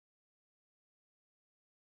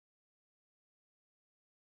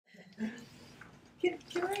Can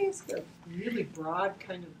I ask a really broad,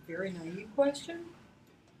 kind of very naive question?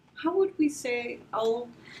 How would we say all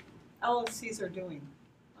LSCs are doing?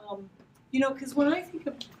 Because when I think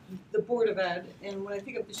of the Board of Ed and when I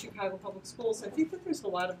think of the Chicago Public Schools, I think that there's a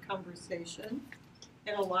lot of conversation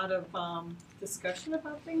and a lot of discussion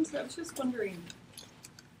about things. I was just wondering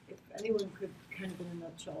if anyone could kind of in a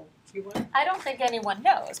nutshell. Do you want? I don't think anyone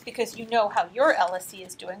knows because you know how your LSC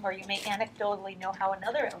is doing, or you may anecdotally know how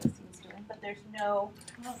another LSC is doing, but there's no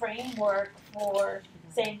framework for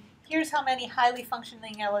saying, here's how many highly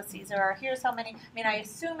functioning LSCs there are, here's how many, I mean, I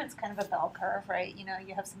assume it's kind of a bell curve, right? You know,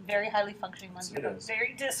 you have some very highly functioning ones, you have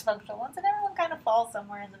very dysfunctional ones, and everyone kind of falls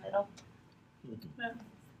somewhere in the middle.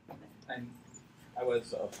 And I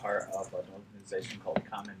was a part of an organization called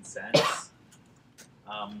Common Sense,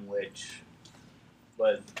 which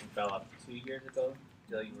was developed 2 years ago.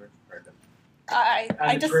 Jill, you were part of I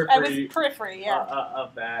was periphery, yeah.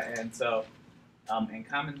 Of that, and so in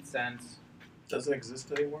Common Sense, doesn't exist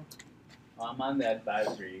anymore. I'm on the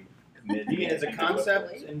advisory committee. As a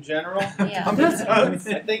concept in general, Yeah. I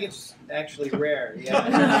think it's actually rare.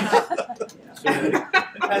 Yeah.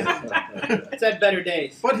 It's had better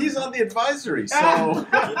days. But he's on the advisory, so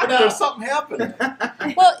there's something happening.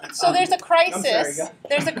 Well, so there's a I'm crisis. sorry,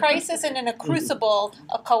 There's a crisis, and in a crucible,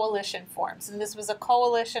 a coalition forms. And this was a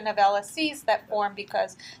coalition of LSCs that formed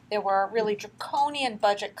because there were really draconian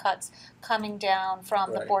budget cuts coming down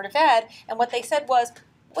from the Right. Board of Ed. And what they said was,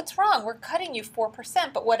 what's wrong? We're cutting you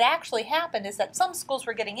 4%. But what actually happened is that some schools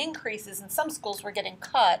were getting increases and some schools were getting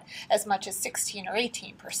cut as much as 16 or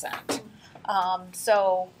 18%.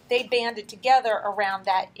 So they banded together around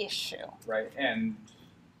that issue. Right, and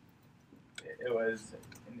it was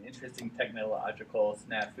an interesting technological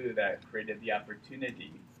snafu that created the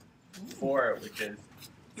opportunity for it, which is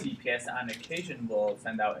CPS on occasion will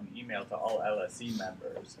send out an email to all LSC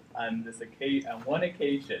members. On one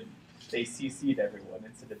occasion, they CC'd everyone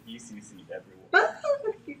instead of BCC'd everyone.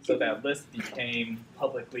 So that list became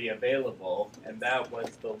publicly available, and that was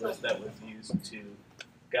the list that was used to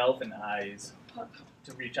galvanize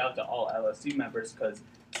to reach out to all LSC members because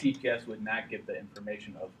CPS would not give the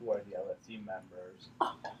information of who are the LSC members.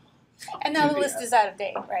 And now the list is out of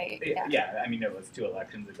date, right? Yeah, I mean, it was 2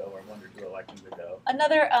 elections ago or 1 or 2 elections ago.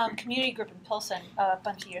 Another community group in Pilsen a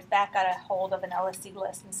bunch of years back got a hold of an LSC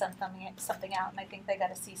list and sent something out, and I think they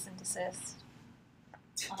got a cease and desist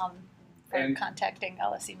for contacting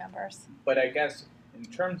LSC members. But I guess in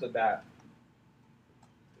terms of that,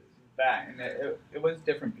 and it was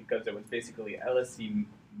different because it was basically LSC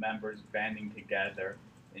members banding together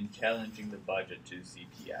and challenging the budget to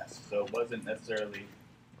CPS. So it wasn't necessarily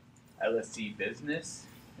LSC business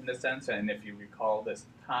in the sense, and if you recall this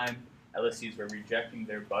time, LSCs were rejecting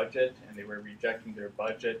their budget, and they were rejecting their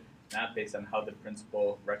budget not based on how the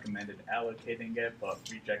principal recommended allocating it, but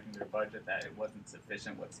rejecting their budget that it wasn't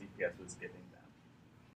sufficient what CPS was giving them.